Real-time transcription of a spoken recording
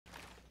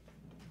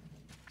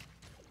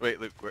Wait,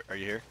 Luke, are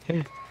you here?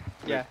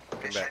 Yeah.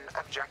 Luke, come back.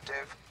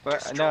 Objective.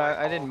 But no,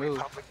 I didn't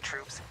move.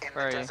 Troops in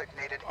Where are the you?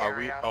 designated Are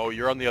we? area. Oh,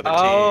 you're on the other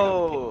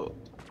Oh. team.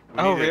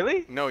 Oh,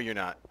 really? No, you're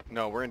not.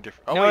 No, we're in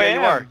different. Oh, No, yeah, I you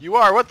are. am. You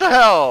are. What the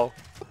hell?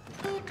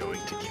 I'm going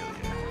to kill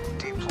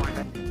you.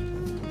 Deployment.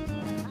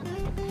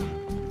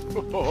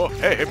 Oh,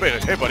 hey,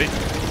 buddy.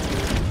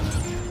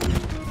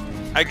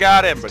 I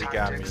got him, but he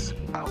got me. Tactics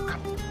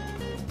outcome.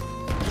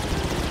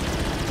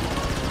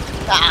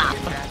 Ah.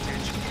 The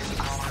advantage is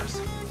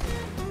ours.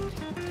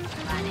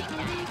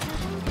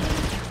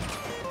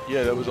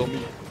 Yeah, that was on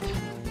me.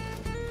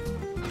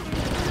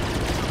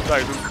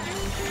 Sorry, Luke.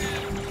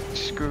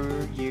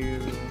 Screw you.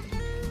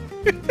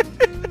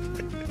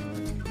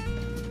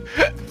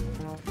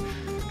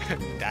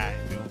 Die,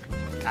 Luke.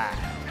 Die.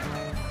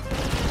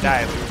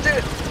 Die,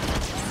 Luke.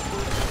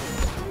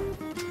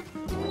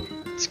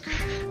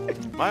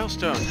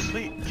 Milestone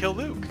complete. Kill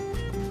Luke.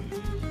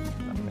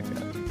 Oh my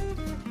god.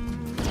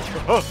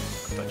 Oh, I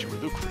thought you were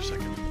Luke for a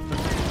second.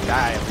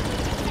 Die.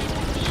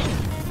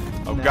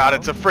 Oh No. god,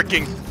 it's a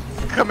freaking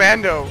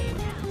commando.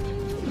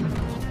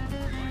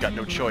 Got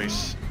no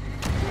choice.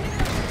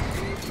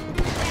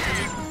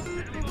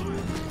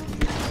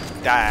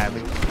 Die,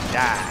 Luke.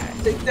 Die.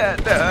 Take that.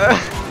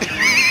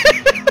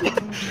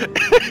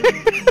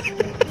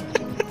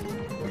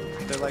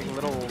 They're like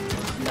little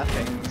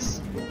nothings.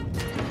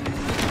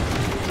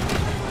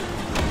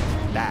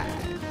 Die.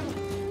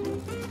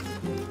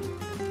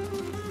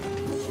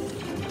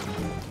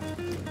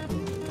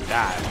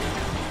 Die.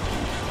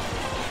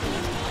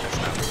 That's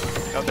not.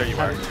 Oh, there you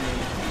are. Die.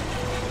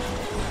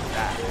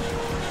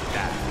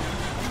 Die.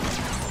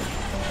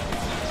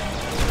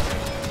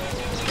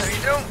 No,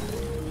 you don't.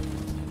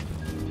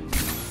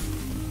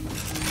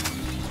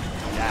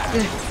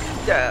 Die.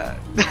 Yeah.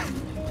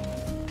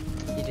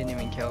 He didn't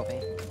even kill me.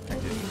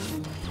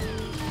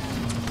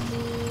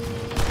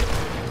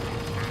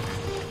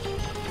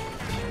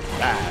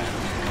 Die.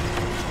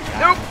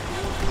 Nope.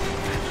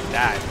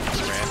 Die,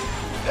 Scram.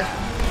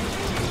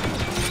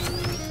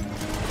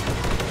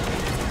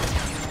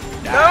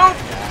 Nope.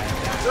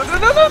 No, no,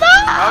 no, no, no!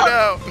 Oh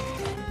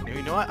no!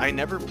 You know what? I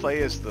never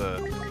play as the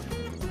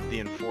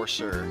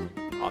enforcer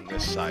on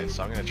this side,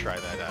 so I'm gonna try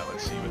that out.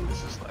 Let's see what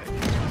this is like.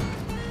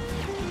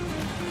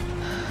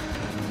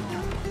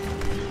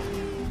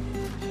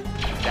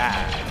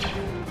 Die.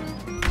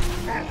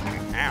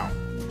 Ow.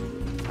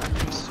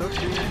 I'm so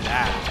cute.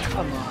 Die.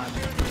 Come on.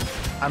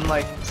 I'm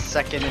like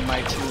second in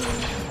my team.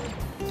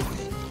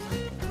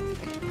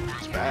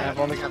 It's And bad. I've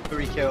only got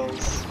 3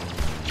 kills.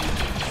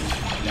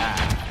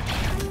 Die.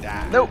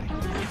 Die. Nope.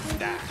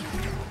 Die.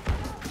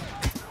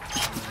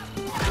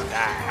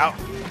 Die. Ow.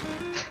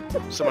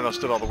 Someone else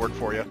did all the work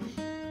for you.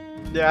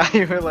 Yeah,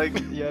 you were like,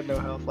 you had no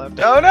health left.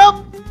 Oh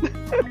no!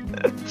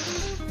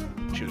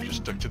 Should have just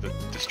stuck to the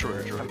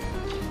destroyer drone.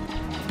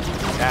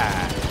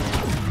 Die.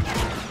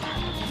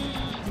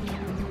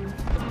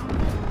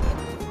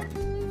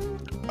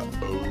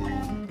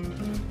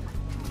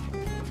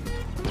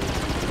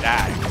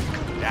 Die.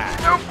 Die.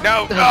 Nope.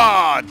 No.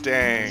 Oh,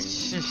 dang.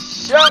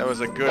 Shut That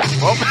was a good.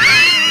 Well,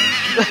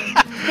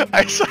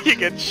 I saw you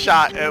get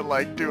shot and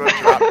like do a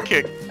drop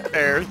kick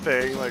air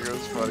thing. Like it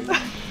was funny.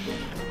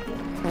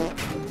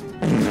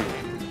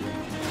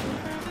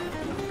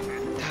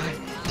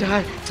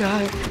 Die,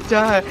 die,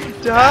 die,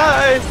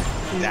 die!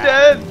 He's Die.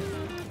 dead!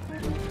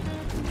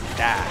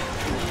 Die.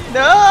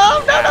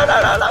 No, no, no, no,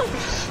 no, no!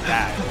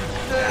 Die.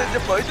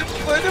 Deploy,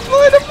 deploy,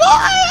 deploy, deploy!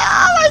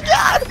 Oh my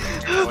god!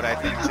 You know what I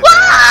think?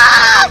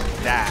 Ah!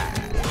 Die.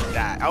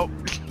 Die. Oh.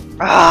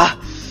 Ah!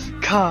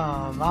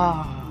 Come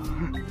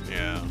on!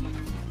 Yeah.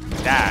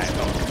 Die.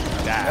 Oh.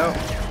 Die. No.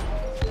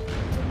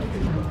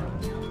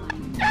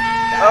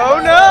 Die. Oh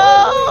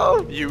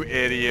no! You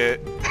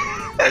idiot.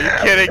 Are you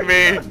kidding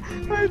me?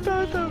 I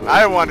thought that was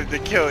I wanted to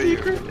kill you.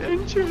 secret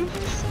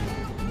entrance.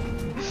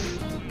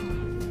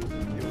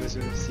 It was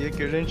a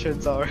secret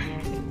entrance already.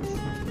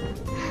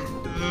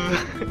 Oh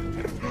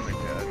my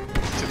god.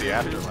 To the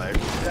afterlife.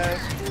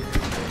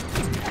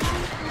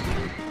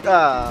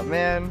 Ah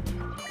man.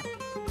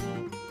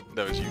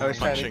 That was you I was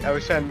punching.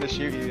 trying to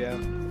shoot you, yeah.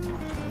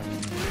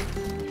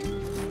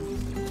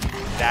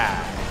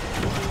 Die.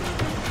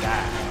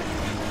 Die.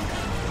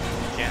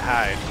 Can't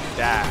hide.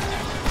 Die.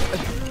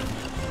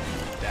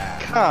 Die.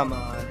 Come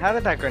on, how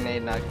did that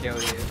grenade not kill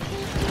you?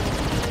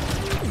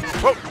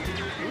 Whoa!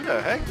 Who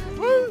the heck?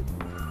 Woo!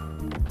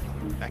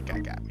 That guy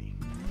got me.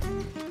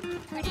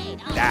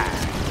 Die.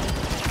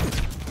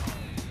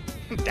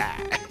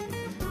 Die.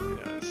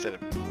 Instead of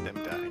them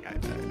dying, I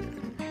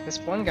die. This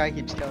one guy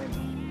keeps killing me.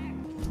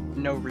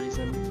 No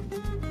reason.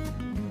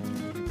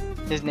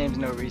 His name's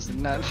No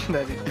Reason, not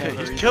that he's no He's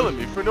reason. killing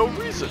me for no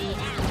reason. He's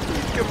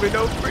killing me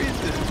no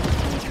reason.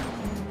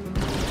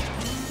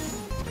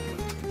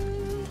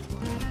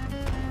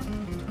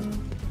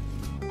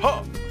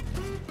 Huh!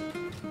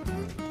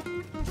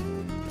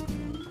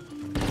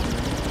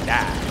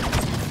 Die.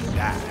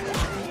 Die.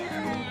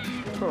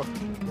 Cool.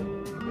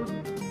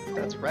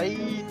 That's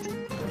right.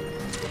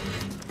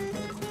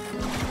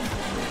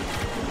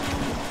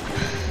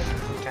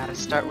 Gotta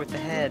start with the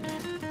head.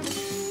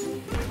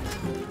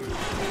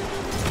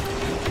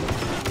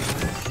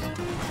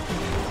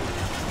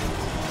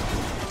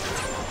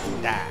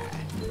 Die.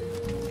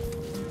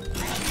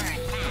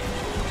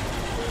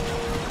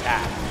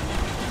 Die.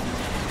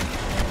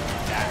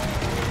 Die.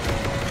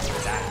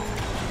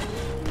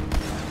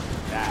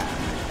 Die.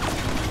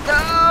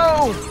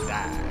 No!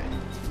 Die.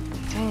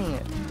 Dang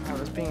it. I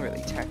was being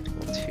really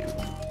tactical too.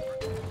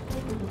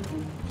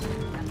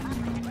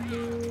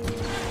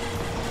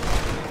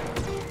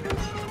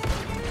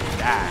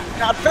 Die.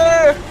 Not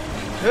fair!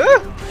 Huh?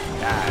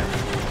 Die.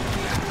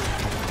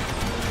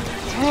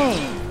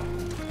 Dang!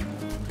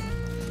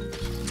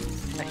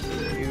 I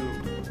hate you.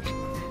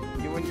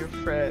 You and your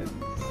friends.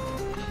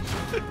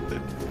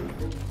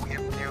 We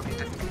have nearly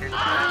defeated the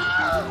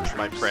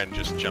My friend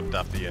just jumped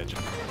off the edge.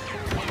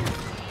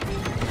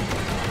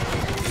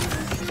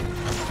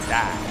 Die.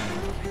 Die.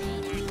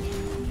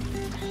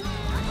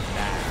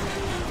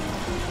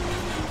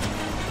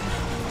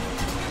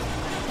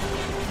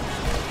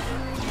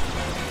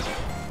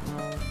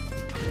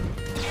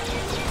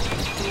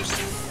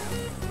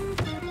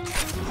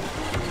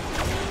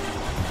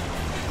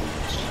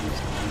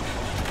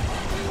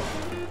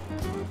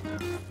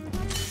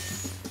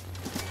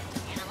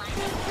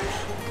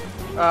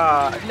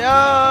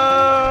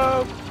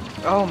 No!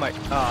 Oh my! Oh,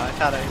 I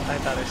thought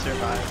I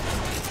survived.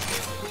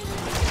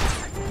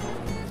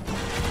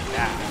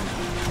 Die.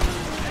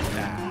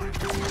 Die.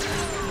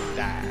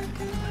 Die.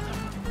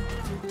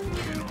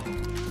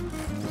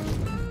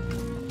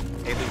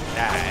 Hey, Luke,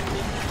 die.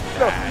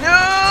 Die. No!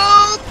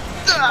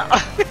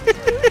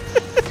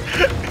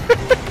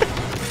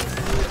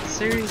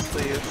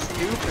 Seriously, it's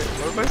stupid.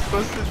 What am I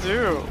supposed to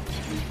do?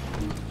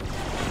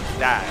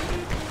 Die.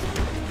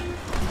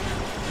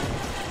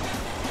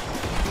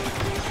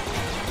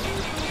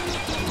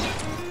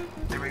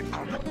 The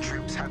Republic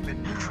troops have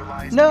been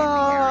neutralized in the area.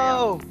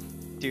 No!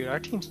 Dude, our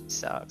team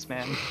sucks,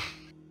 man.